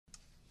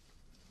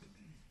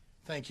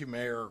Thank you,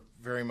 Mayor,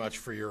 very much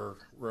for your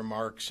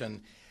remarks.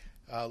 And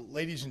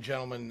ladies and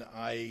gentlemen,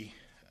 I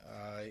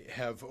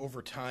have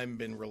over time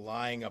been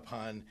relying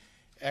upon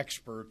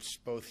experts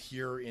both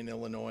here in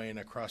Illinois and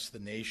across the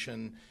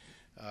nation.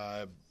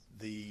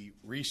 The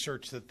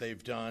research that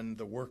they've done,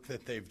 the work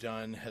that they've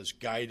done has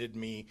guided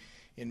me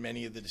in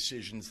many of the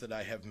decisions that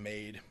I have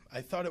made. I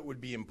thought it would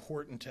be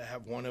important to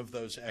have one of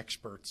those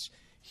experts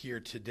here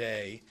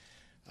today.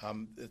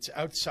 It's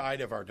outside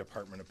of our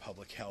Department of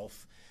Public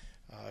Health,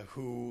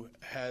 who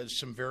has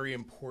some very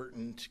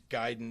important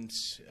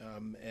guidance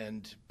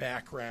and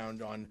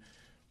background on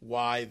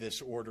why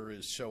this order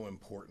is so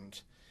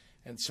important.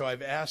 And so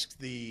I've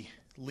asked the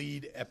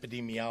lead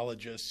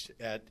epidemiologist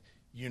at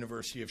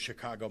University of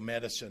Chicago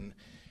Medicine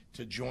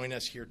to join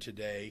us here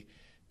today,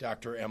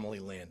 Dr. Emily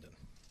Landon.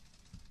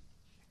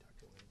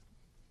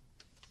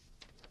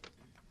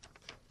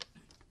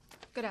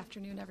 Good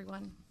afternoon,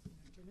 everyone.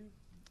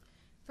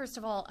 First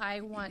of all,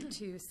 I want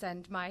to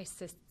send my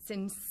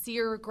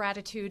sincere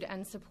gratitude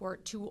and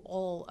support to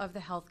all of the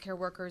healthcare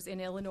workers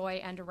in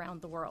Illinois and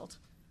around the world.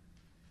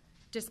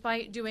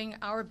 Despite doing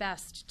our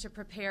best to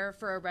prepare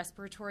for a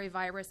respiratory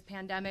virus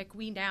pandemic,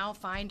 we now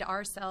find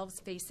ourselves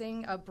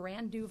facing a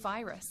brand new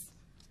virus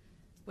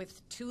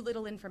with too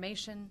little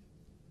information,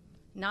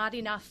 not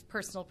enough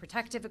personal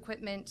protective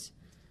equipment,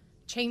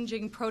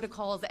 changing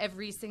protocols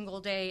every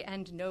single day,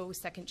 and no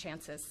second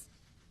chances.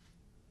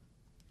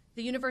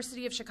 The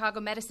University of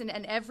Chicago Medicine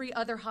and every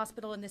other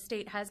hospital in the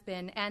state has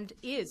been and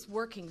is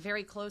working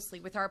very closely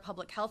with our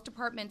public health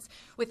departments.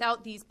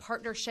 Without these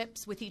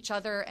partnerships with each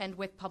other and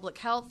with public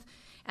health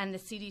and the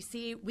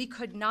CDC, we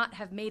could not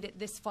have made it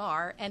this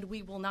far, and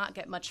we will not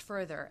get much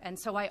further. And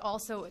so I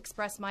also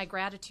express my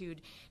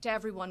gratitude to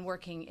everyone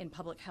working in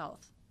public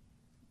health.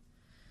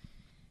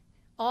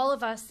 All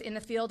of us in the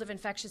field of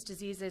infectious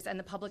diseases and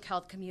the public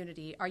health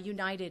community are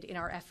united in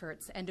our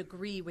efforts and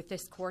agree with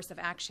this course of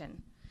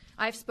action.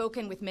 I've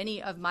spoken with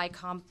many of my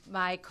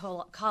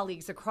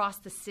colleagues across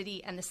the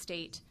city and the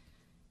state,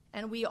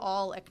 and we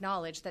all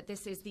acknowledge that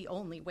this is the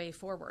only way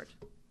forward.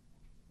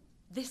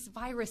 This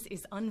virus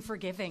is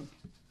unforgiving.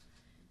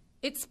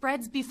 It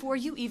spreads before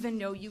you even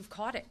know you've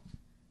caught it,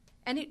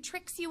 and it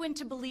tricks you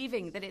into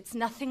believing that it's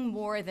nothing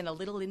more than a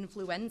little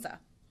influenza.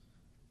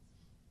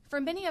 For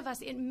many of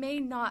us, it may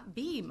not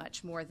be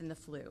much more than the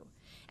flu.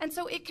 And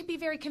so it can be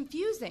very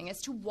confusing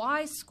as to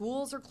why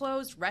schools are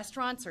closed,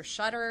 restaurants are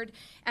shuttered,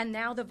 and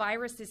now the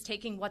virus is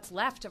taking what's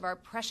left of our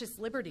precious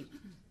liberty.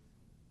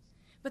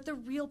 But the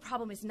real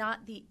problem is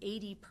not the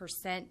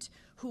 80%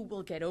 who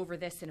will get over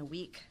this in a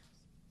week.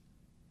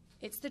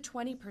 It's the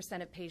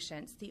 20% of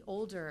patients, the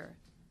older,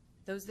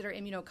 those that are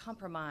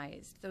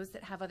immunocompromised, those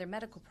that have other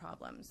medical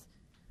problems,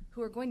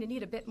 who are going to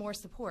need a bit more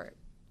support,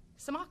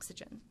 some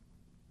oxygen,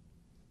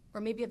 or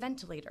maybe a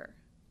ventilator,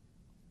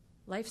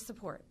 life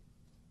support.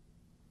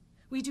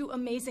 We do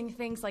amazing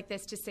things like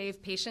this to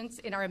save patients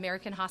in our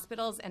American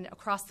hospitals and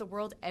across the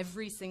world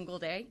every single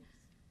day,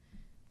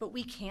 but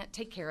we can't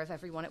take care of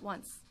everyone at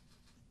once.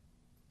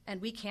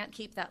 And we can't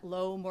keep that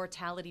low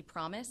mortality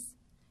promise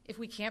if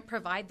we can't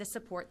provide the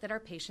support that our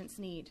patients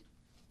need.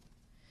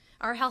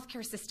 Our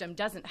healthcare system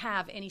doesn't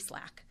have any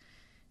slack.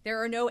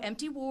 There are no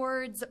empty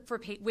wards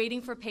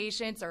waiting for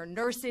patients or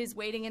nurses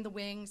waiting in the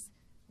wings.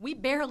 We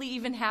barely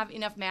even have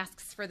enough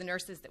masks for the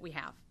nurses that we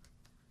have.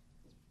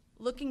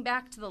 Looking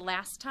back to the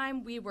last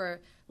time we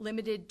were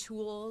limited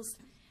tools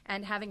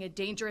and having a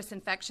dangerous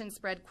infection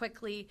spread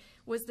quickly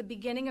was the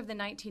beginning of the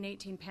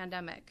 1918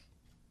 pandemic.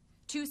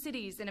 2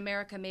 cities in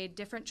America made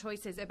different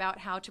choices about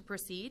how to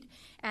proceed,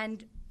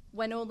 and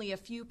when only a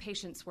few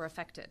patients were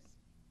affected.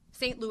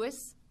 St.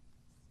 Louis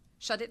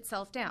shut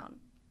itself down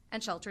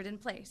and sheltered in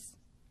place.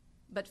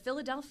 But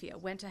Philadelphia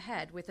went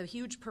ahead with a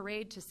huge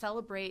parade to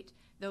celebrate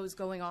those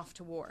going off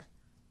to war.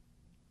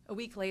 A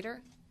week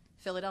later,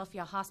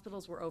 Philadelphia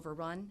hospitals were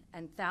overrun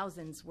and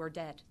thousands were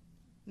dead,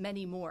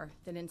 many more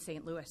than in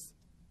St. Louis.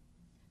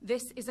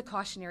 This is a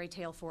cautionary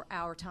tale for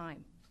our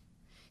time.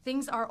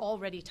 Things are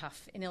already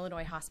tough in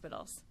Illinois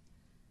hospitals,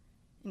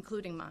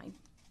 including mine.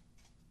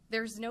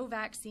 There's no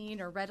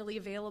vaccine or readily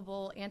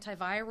available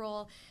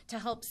antiviral to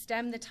help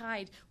stem the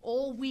tide.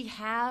 All we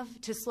have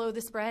to slow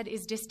the spread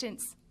is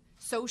distance,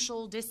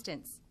 social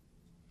distance.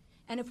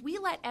 And if we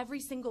let every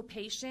single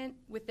patient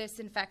with this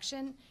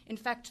infection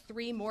infect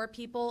 3 more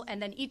people,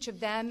 and then each of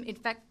them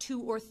infect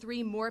 2 or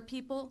 3 more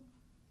people,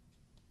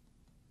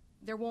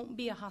 there won't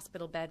be a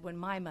hospital bed when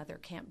my mother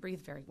can't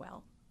breathe very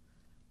well,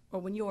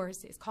 or when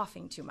yours is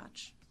coughing too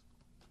much.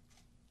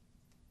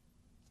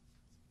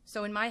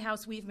 So in my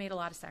house, we've made a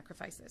lot of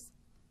sacrifices.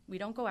 We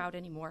don't go out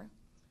anymore.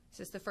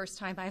 This is the first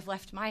time I've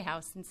left my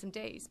house in some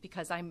days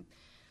because I'm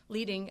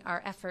leading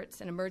our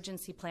efforts in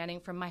emergency planning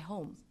from my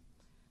home.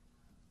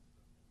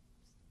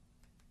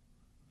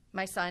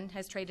 My son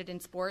has traded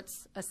in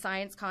sports, a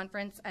science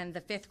conference, and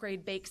the 5th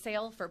grade bake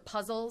sale for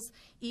puzzles,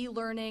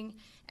 e-learning,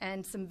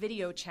 and some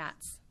video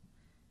chats.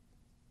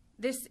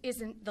 This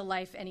isn't the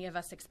life any of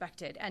us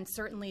expected, and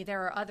certainly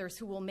there are others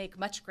who will make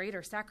much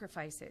greater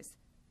sacrifices.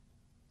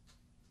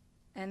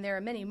 And there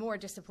are many more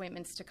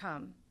disappointments to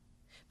come.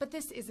 But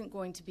this isn't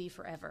going to be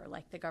forever,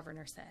 like the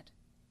governor said.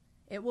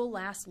 It will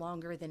last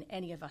longer than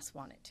any of us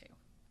want it to.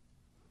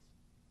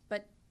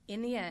 But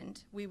in the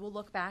end, we will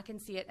look back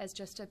and see it as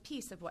just a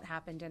piece of what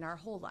happened in our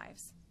whole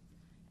lives.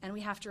 And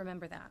we have to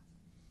remember that.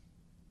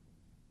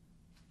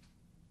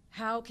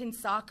 How can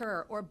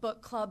soccer or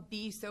book club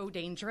be so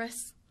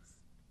dangerous?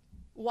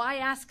 Why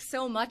ask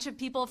so much of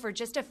people for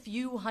just a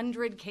few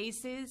hundred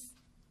cases?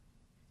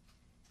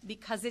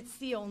 Because it's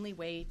the only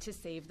way to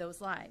save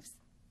those lives.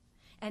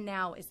 And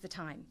now is the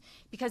time.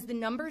 Because the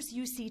numbers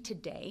you see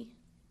today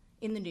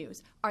in the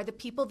news are the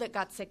people that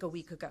got sick a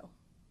week ago.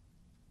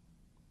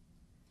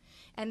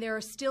 And there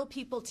are still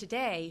people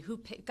today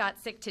who got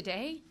sick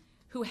today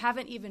who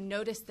haven't even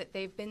noticed that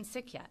they've been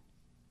sick yet.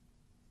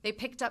 They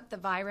picked up the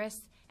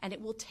virus, and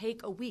it will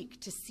take a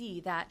week to see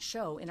that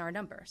show in our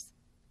numbers.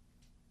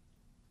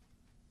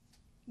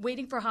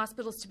 Waiting for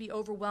hospitals to be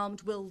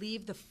overwhelmed will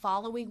leave the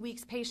following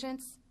week's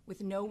patients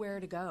with nowhere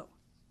to go.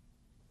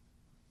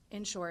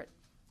 In short,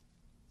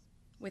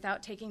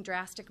 without taking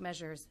drastic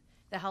measures,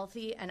 the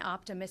healthy and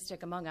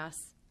optimistic among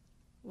us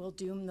will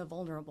doom the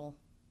vulnerable.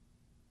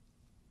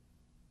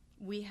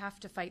 We have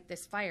to fight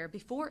this fire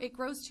before it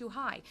grows too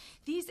high.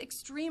 These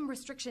extreme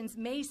restrictions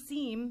may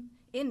seem,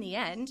 in the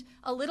end,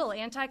 a little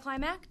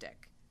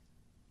anticlimactic,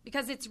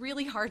 because it's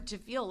really hard to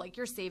feel like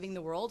you're saving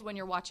the world when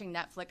you're watching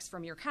Netflix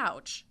from your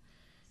couch.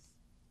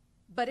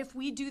 But if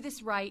we do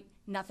this right,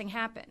 nothing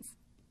happens.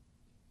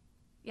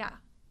 Yeah.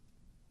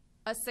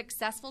 A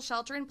successful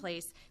shelter in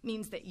place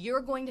means that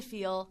you're going to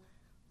feel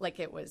like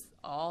it was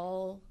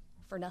all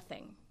for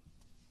nothing.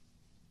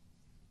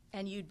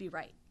 And you'd be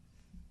right.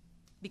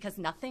 Because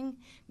nothing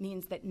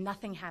means that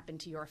nothing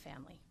happened to your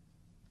family.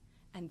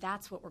 And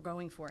that's what we're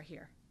going for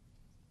here.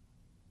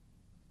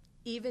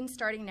 Even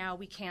starting now,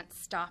 we can't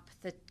stop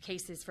the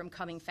cases from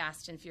coming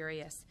fast and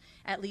furious,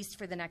 at least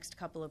for the next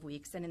couple of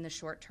weeks and in the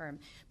short term.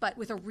 But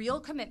with a real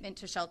commitment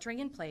to sheltering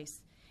in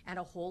place and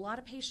a whole lot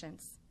of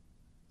patience,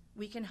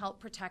 we can help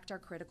protect our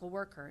critical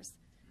workers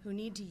who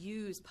need to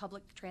use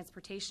public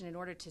transportation in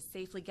order to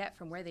safely get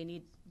from where they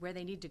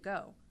need to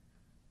go.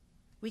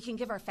 We can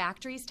give our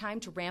factories time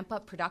to ramp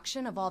up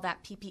production of all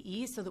that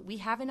PPE so that we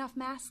have enough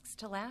masks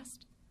to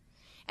last.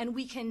 And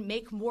we can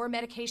make more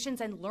medications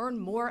and learn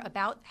more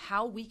about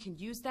how we can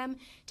use them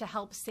to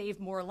help save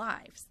more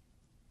lives.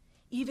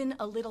 Even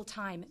a little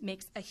time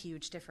makes a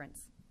huge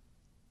difference.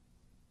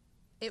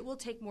 It will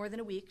take more than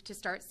a week to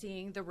start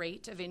seeing the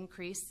rate of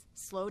increase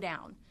slow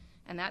down.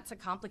 And that's a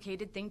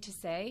complicated thing to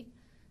say.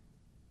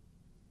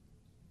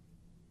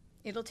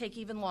 It'll take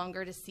even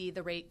longer to see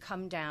the rate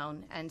come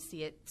down and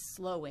see it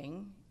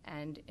slowing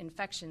and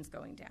infections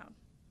going down.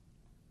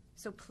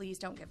 So please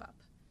don't give up.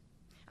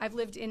 I've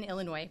lived in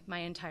Illinois my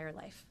entire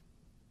life.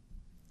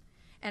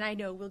 And I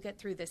know we'll get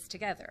through this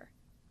together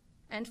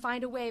and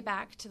find a way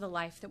back to the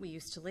life that we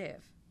used to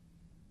live.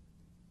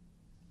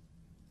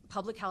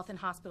 Public health and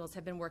hospitals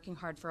have been working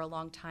hard for a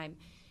long time,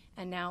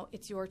 and now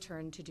it's your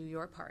turn to do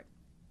your part.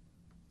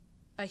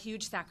 A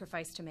huge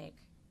sacrifice to make,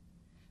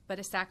 but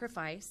a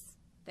sacrifice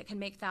that can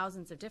make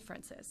thousands of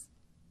differences,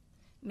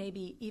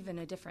 maybe even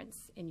a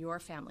difference in your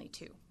family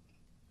too.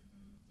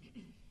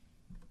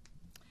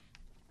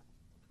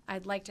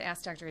 I'd like to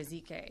ask Dr.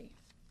 Ezike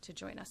to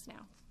join us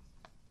now.